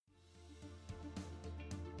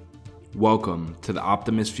Welcome to the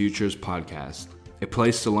Optimist Futures podcast, a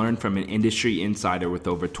place to learn from an industry insider with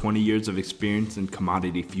over 20 years of experience in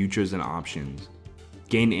commodity futures and options.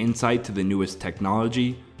 Gain insight to the newest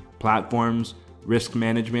technology, platforms, risk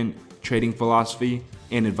management, trading philosophy,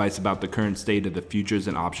 and advice about the current state of the futures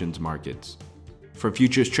and options markets. For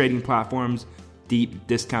futures trading platforms, deep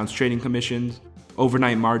discounts trading commissions,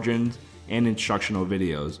 overnight margins, and instructional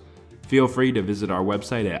videos, feel free to visit our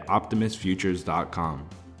website at optimistfutures.com.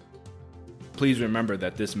 Please remember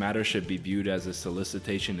that this matter should be viewed as a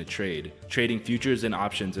solicitation to trade. Trading futures and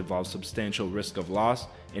options involves substantial risk of loss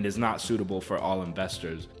and is not suitable for all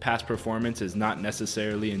investors. Past performance is not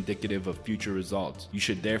necessarily indicative of future results. You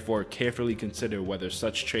should therefore carefully consider whether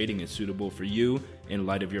such trading is suitable for you in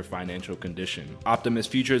light of your financial condition.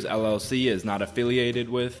 Optimist Futures LLC is not affiliated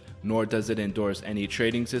with, nor does it endorse any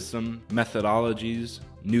trading system, methodologies,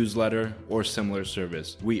 newsletter, or similar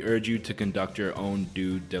service. We urge you to conduct your own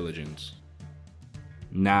due diligence.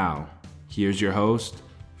 Now, here's your host,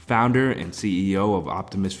 founder and CEO of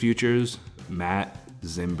Optimist Futures, Matt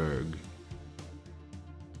Zimberg.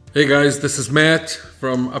 Hey guys, this is Matt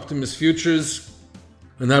from Optimist Futures,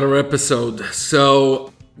 another episode.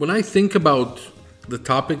 So when I think about the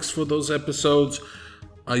topics for those episodes,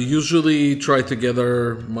 I usually try to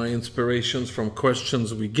gather my inspirations from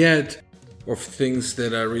questions we get or things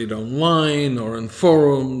that I read online or in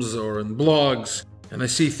forums or in blogs. And I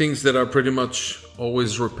see things that are pretty much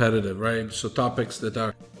always repetitive, right? So topics that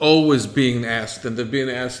are always being asked, and they're being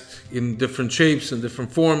asked in different shapes and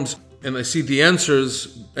different forms. And I see the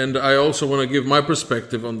answers, and I also want to give my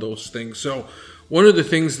perspective on those things. So one of the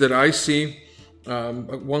things that I see,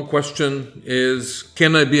 one question is,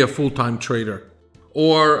 can I be a full-time trader?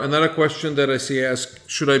 Or another question that I see asked,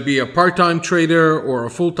 should I be a part-time trader or a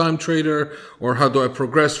full-time trader? Or how do I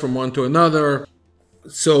progress from one to another?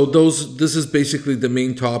 So this is basically the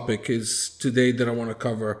main topic is today that I want to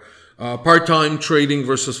cover, part-time trading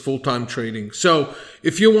versus full-time trading. So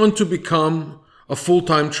if you want to become a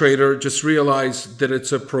full-time trader, just realize that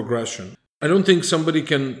it's a progression. I don't think somebody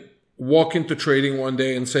can walk into trading one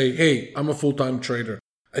day and say, hey, I'm a full-time trader.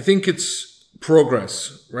 I think it's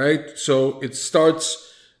progress, right? So it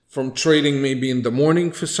starts from trading maybe in the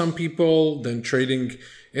morning for some people, then trading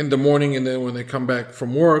in the morning, and then when they come back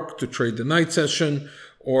from work to trade the night session,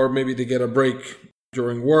 or maybe they get a break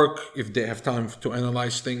during work if they have time to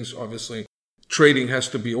analyze things. Obviously, trading has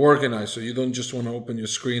to be organized, so you don't just want to open your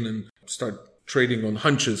screen and start trading on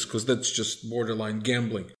hunches, because that's just borderline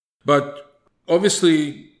gambling. But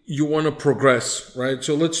obviously, you want to progress, right?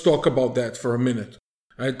 So let's talk about that for a minute,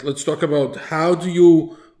 right? Let's talk about how do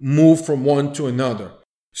you move from one to another.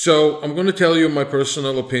 So I'm going to tell you my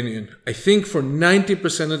personal opinion. I think for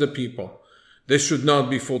 90% of the people, they should not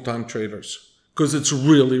be full-time traders because it's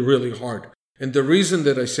really, really hard. And the reason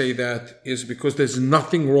that I say that is because there's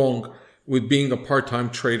nothing wrong with being a part-time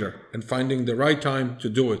trader and finding the right time to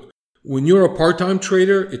do it. When you're a part-time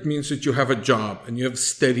trader, it means that you have a job and you have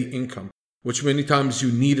steady income, which many times you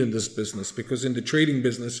need in this business, because in the trading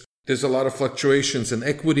business, there's a lot of fluctuations in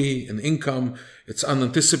equity and income. It's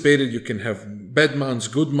unanticipated. You can have bad months,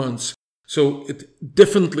 good months. So it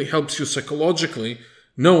definitely helps you psychologically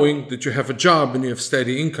knowing that you have a job and you have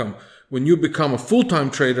steady income. When you become a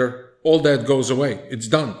full-time trader, all that goes away. It's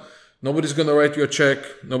done. Nobody's going to write you a check.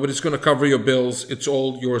 Nobody's going to cover your bills. It's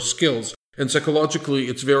all your skills. And psychologically,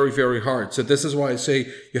 it's very, very hard. So this is why I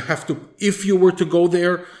say you have to, if you were to go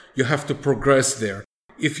there, you have to progress there.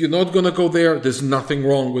 If you're not going to go there, there's nothing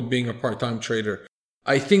wrong with being a part-time trader.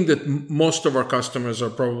 I think that most of our customers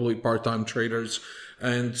are probably part-time traders,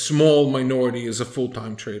 and small minority is a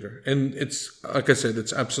full-time trader. And it's, like I said,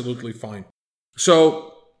 it's absolutely fine.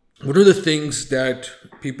 So what are the things that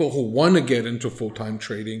people who want to get into full-time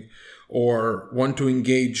trading or want to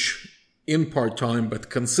engage in part-time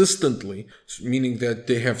but consistently, meaning that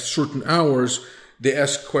they have certain hours, they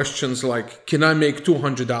ask questions like, can I make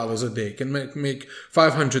 $200 a day? Can I make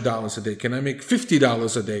 $500 a day? Can I make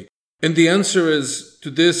 $50 a day? And the answer to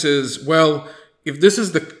this is, well, if this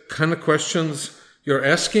is the kind of questions you're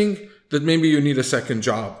asking, then maybe you need a second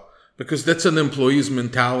job, because that's an employee's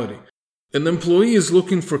mentality. An employee is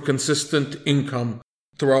looking for consistent income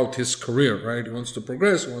throughout his career, right? He wants to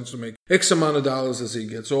progress, he wants to make X amount of dollars as he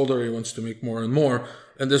gets older, he wants to make more and more,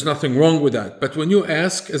 and there's nothing wrong with that. But when you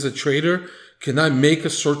ask as a trader, can I make a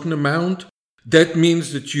certain amount? That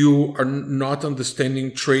means that you are not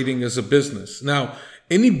understanding trading as a business. Now,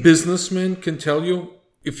 any businessman can tell you,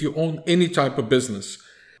 if you own any type of business,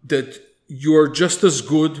 that you're just as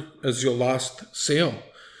good as your last sale.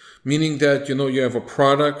 Meaning that, you have a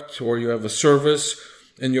product or you have a service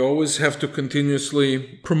and you always have to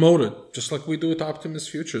continuously promote it, just like we do at Optimus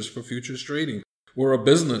Futures for futures trading. We're a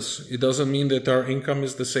business. It doesn't mean that our income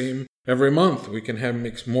is the same every month. We can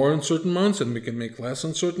make more in certain months and we can make less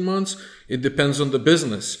in certain months. It depends on the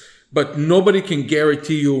business. But nobody can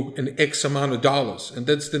guarantee you an X amount of dollars. And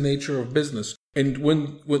that's the nature of business. And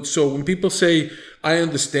when people say, I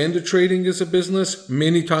understand that trading is a business,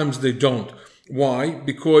 many times they don't. Why?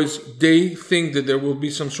 Because they think that there will be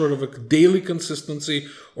some sort of a daily consistency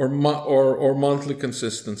or monthly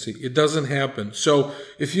consistency. It doesn't happen. So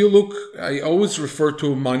if you look, I always refer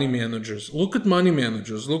to money managers. Look at money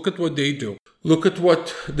managers. Look at what they do. Look at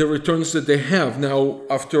what the returns that they have. Now,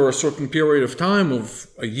 after a certain period of time of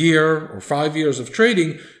a year or 5 years of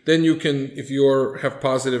trading, then you can, if you have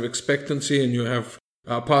positive expectancy and you have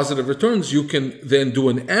positive returns, you can then do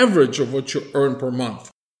an average of what you earn per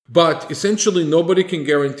month. But essentially, nobody can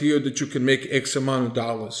guarantee you that you can make X amount of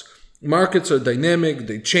dollars. Markets are dynamic.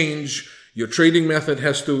 They change. Your trading method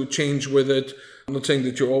has to change with it. I'm not saying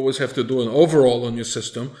that you always have to do an overhaul on your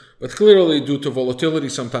system, but clearly due to volatility,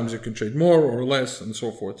 sometimes you can trade more or less and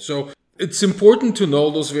so forth. So it's important to know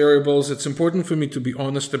those variables. It's important for me to be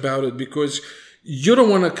honest about it because you don't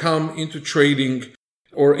want to come into trading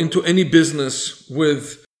or into any business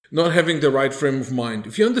with not having the right frame of mind.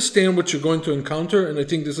 If you understand what you're going to encounter, and I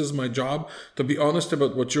think this is my job, to be honest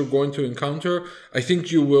about what you're going to encounter, I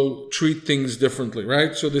think you will treat things differently,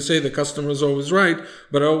 right? So they say the customer is always right,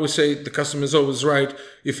 but I always say the customer is always right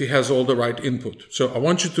if he has all the right input. So I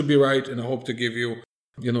want you to be right, and I hope to give you,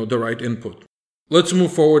 the right input. Let's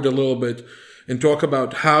move forward a little bit and talk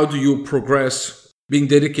about how do you progress being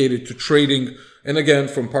dedicated to trading, and again,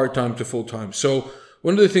 from part-time to full-time. So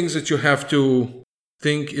one of the things that you have to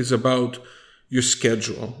think is about your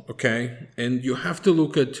schedule, okay? And you have to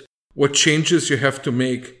look at what changes you have to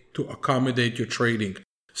make to accommodate your trading.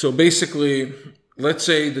 So basically, let's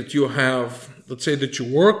say that you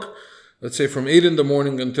work, let's say from 8 in the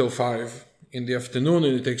morning until 5 in the afternoon,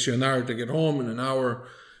 and it takes you an hour to get home and an hour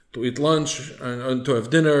to eat lunch and to have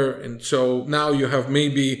dinner. And so now you have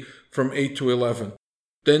maybe from 8 to 11.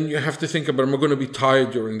 Then you have to think about, am I going to be tired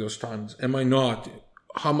during those times? Am I not?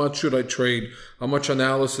 How much should I trade? How much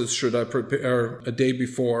analysis should I prepare a day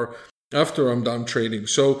before, after I'm done trading?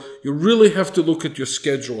 So you really have to look at your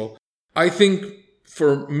schedule. I think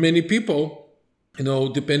for many people,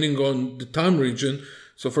 depending on the time region,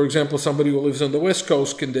 so for example, somebody who lives on the West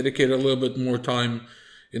Coast can dedicate a little bit more time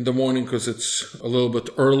in the morning because it's a little bit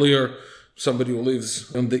earlier. Somebody who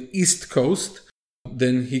lives on the East Coast,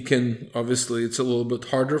 then he can, obviously it's a little bit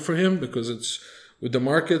harder for him because it's with the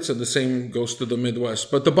markets, and the same goes to the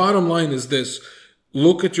Midwest. But the bottom line is this: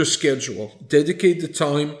 look at your schedule, dedicate the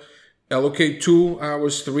time, allocate 2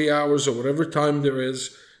 hours, 3 hours, or whatever time there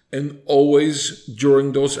is, and always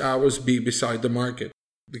during those hours be beside the market.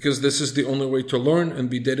 Because this is the only way to learn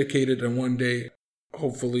and be dedicated, and one day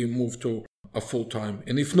hopefully move to a full time.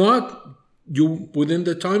 And if not, within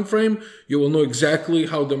the time frame, you will know exactly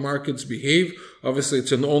how the markets behave. Obviously,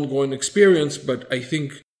 it's an ongoing experience, but I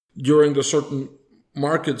think during the certain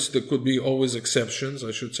markets, there could be always exceptions,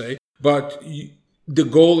 I should say. But the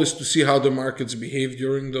goal is to see how the markets behave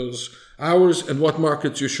during those hours and what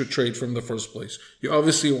markets you should trade from the first place. You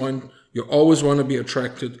always want to be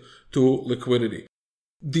attracted to liquidity.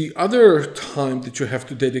 The other time that you have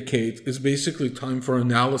to dedicate is basically time for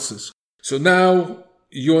analysis. So now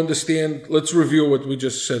you understand, let's review what we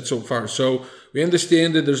just said so far. So we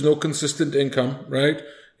understand that there's no consistent income, right?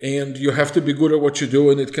 And you have to be good at what you do,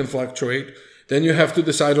 and it can fluctuate. Then you have to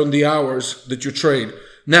decide on the hours that you trade.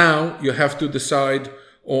 Now you have to decide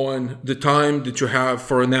on the time that you have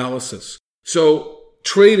for analysis. So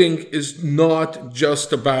trading is not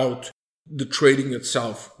just about the trading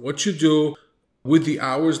itself. What you do with the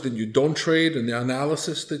hours that you don't trade and the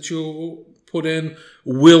analysis that you put in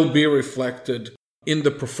will be reflected in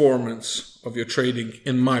the performance of your trading,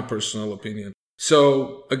 in my personal opinion.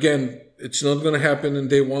 So again, it's not going to happen in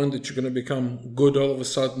day one that you're going to become good all of a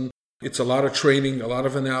sudden. It's a lot of training, a lot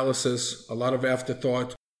of analysis, a lot of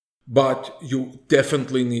afterthought, but you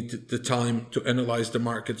definitely need the time to analyze the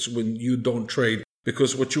markets when you don't trade.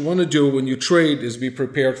 Because what you want to do when you trade is be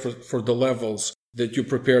prepared for the levels that you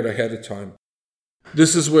prepared ahead of time.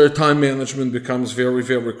 This is where time management becomes very,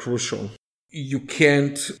 very crucial. You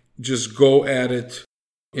can't just go at it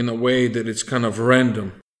in a way that it's kind of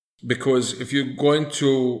random. Because if you're going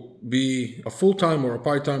to be a full-time or a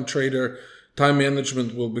part-time trader, time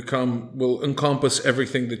management will encompass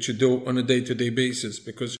everything that you do on a day-to-day basis,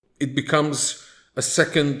 because it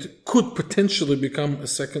could potentially become a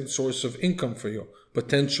second source of income for you.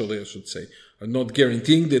 Potentially, I should say. I'm not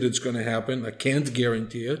guaranteeing that it's going to happen. I can't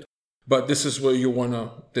guarantee it. but this is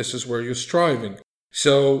where you're striving.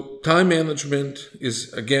 So time management is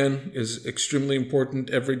extremely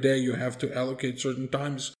important. Every day you have to allocate certain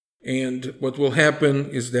times. And what will happen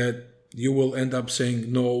is that you will end up saying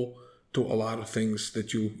no to a lot of things that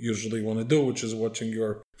you usually want to do, which is watching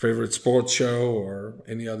your favorite sports show or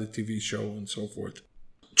any other TV show and so forth.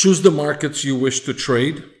 Choose the markets you wish to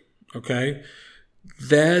trade. Okay.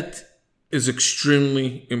 That is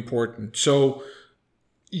extremely important. So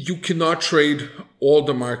you cannot trade all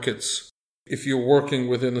the markets if you're working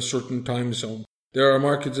within a certain time zone. There are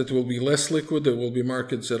markets that will be less liquid. There will be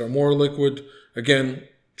markets that are more liquid. Again,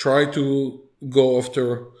 try to go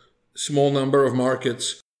after small number of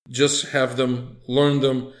markets. Just have them, learn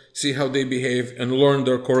them, see how they behave, and learn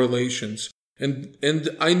their correlations. And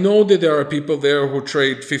I know that there are people there who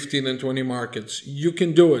trade 15 and 20 markets. You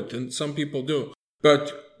can do it, and some people do. But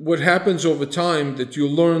what happens over time that you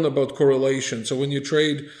learn about correlation. So when you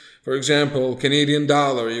trade, for example, Canadian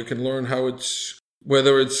dollar, you can learn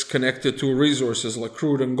whether it's connected to resources like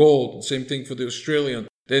crude and gold. Same thing for the Australian.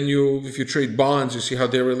 Then if you trade bonds, you see how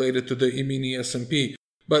they're related to the E-mini S&P.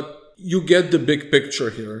 But you get the big picture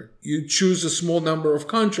here. You choose a small number of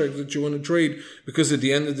contracts that you want to trade because at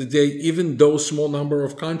the end of the day, even those small number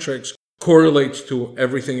of contracts correlate to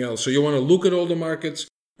everything else. So you want to look at all the markets,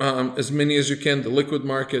 as many as you can, the liquid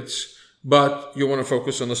markets, but you want to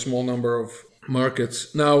focus on a small number of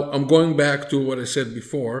markets. Now, I'm going back to what I said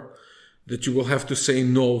before, that you will have to say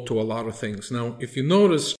no to a lot of things. Now, if you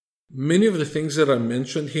notice, many of the things that I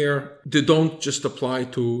mentioned here, they don't just apply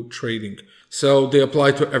to trading. So they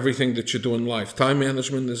apply to everything that you do in life. Time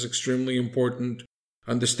management is extremely important.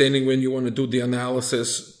 Understanding when you want to do the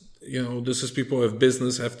analysis. This is people who have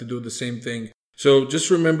business have to do the same thing. So just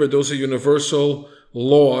remember, those are universal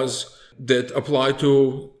laws that apply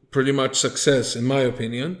to pretty much success, in my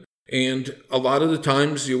opinion. And a lot of the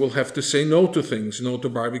times you will have to say no to things. No to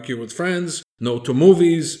barbecue with friends, no to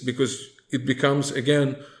movies, because it becomes,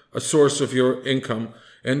 again, a source of your income.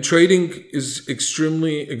 And trading is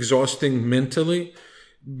extremely exhausting mentally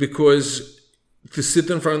because to sit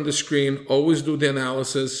in front of the screen, always do the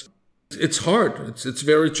analysis, it's hard. It's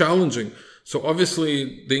very challenging. So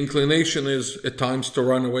obviously the inclination is at times to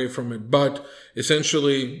run away from it, but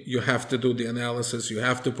essentially you have to do the analysis. You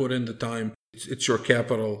have to put in the time. It's your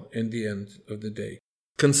capital in the end of the day.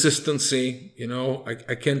 Consistency,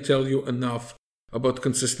 I can't tell you enough about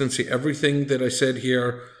consistency. Everything that I said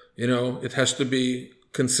here, it has to be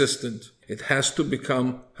consistent. It has to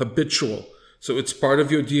become habitual. So it's part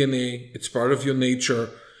of your DNA. It's part of your nature.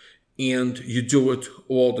 And you do it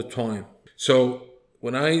all the time. So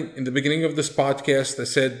in the beginning of this podcast, I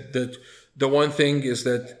said that the one thing is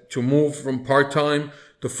that to move from part-time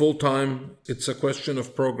to full-time, it's a question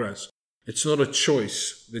of progress. It's not a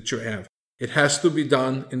choice that you have. It has to be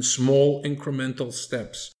done in small incremental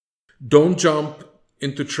steps. Don't jump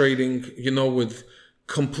into trading, with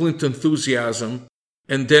complete enthusiasm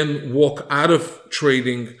and then walk out of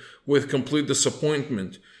trading with complete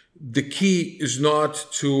disappointment. The key is not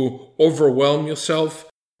to overwhelm yourself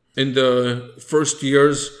in the first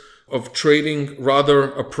years of trading.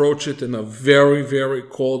 Rather, approach it in a very, very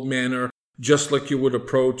cold manner, just like you would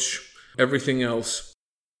approach everything else.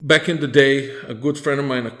 Back in the day, a good friend of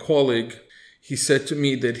mine, a colleague, he said to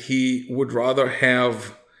me that he would rather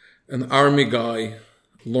have an army guy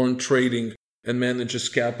learn trading and manage his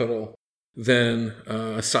capital than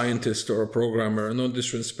a scientist or a programmer. No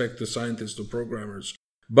disrespect to scientists or programmers.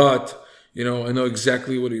 But, I know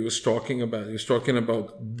exactly what he was talking about. He was talking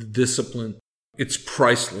about discipline. It's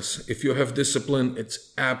priceless. If you have discipline,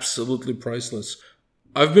 it's absolutely priceless.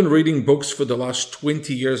 I've been reading books for the last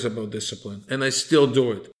 20 years about discipline, and I still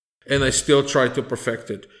do it. And I still try to perfect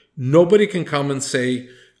it. Nobody can come and say,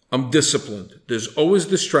 I'm disciplined. There's always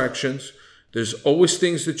distractions. There's always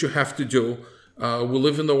things that you have to do. We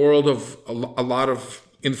live in the world of a lot of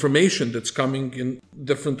information that's coming in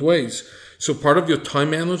different ways. So part of your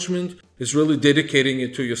time management is really dedicating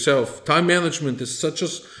it to yourself. Time management is such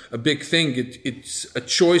a big thing. It's a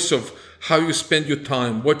choice of how you spend your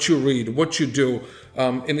time, what you read, what you do.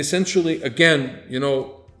 And essentially, again,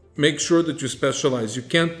 make sure that you specialize. You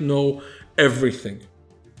can't know everything.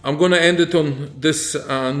 I'm going to end it on this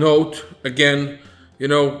note. Again,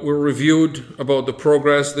 we're reviewed about the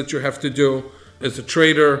progress that you have to do as a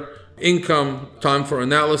trader, income, time for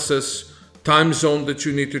analysis, time zone that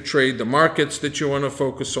you need to trade, the markets that you want to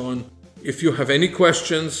focus on. If you have any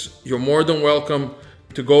questions, you're more than welcome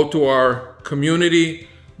to go to our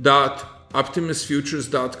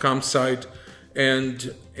community.optimusfutures.com site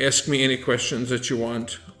and ask me any questions that you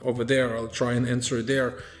want over there. I'll try and answer it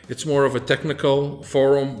there. It's more of a technical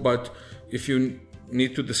forum, but if you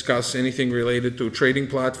need to discuss anything related to trading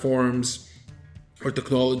platforms or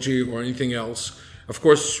technology or anything else, of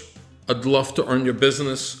course, I'd love to earn your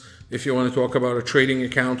business. If you want to talk about a trading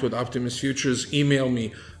account with Optimus Futures, email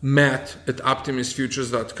me,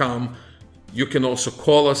 matt@optimusfutures.com. You can also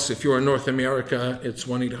call us. If you're in North America, it's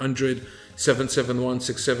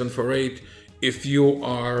 1-800-771-6748. If you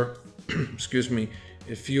are,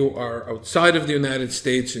 if you are outside of the United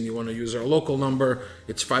States and you want to use our local number,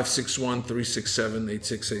 it's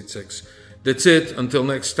 561-367-8686. That's it. Until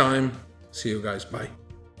next time, see you guys. Bye.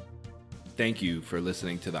 Thank you for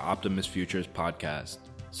listening to the Optimus Futures podcast.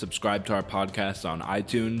 Subscribe to our podcast on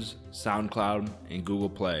iTunes, SoundCloud, and Google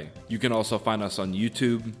Play. You can also find us on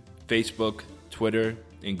YouTube, Facebook, Twitter,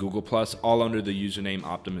 and Google+, all under the username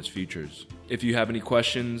Optimus Futures. If you have any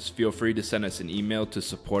questions, feel free to send us an email to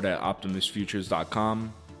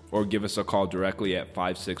support@optimusfutures.com or give us a call directly at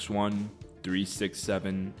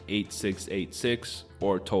 561-367-8686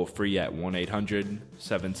 or toll free at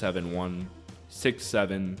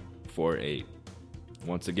 1-800-771-6748.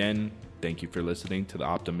 Once again, thank you for listening to the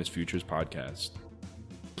Optimus Futures podcast.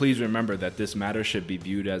 Please remember that this matter should be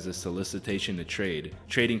viewed as a solicitation to trade.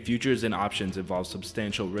 Trading futures and options involves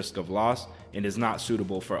substantial risk of loss and is not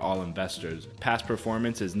suitable for all investors. Past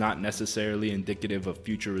performance is not necessarily indicative of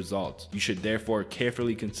future results. You should therefore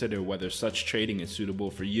carefully consider whether such trading is suitable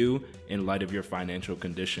for you in light of your financial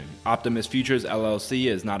condition. Optimus Futures LLC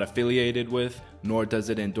is not affiliated with, nor does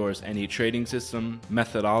it endorse any trading system,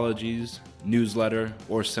 methodologies, newsletter,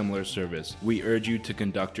 or similar service. We urge you to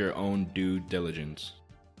conduct your own due diligence.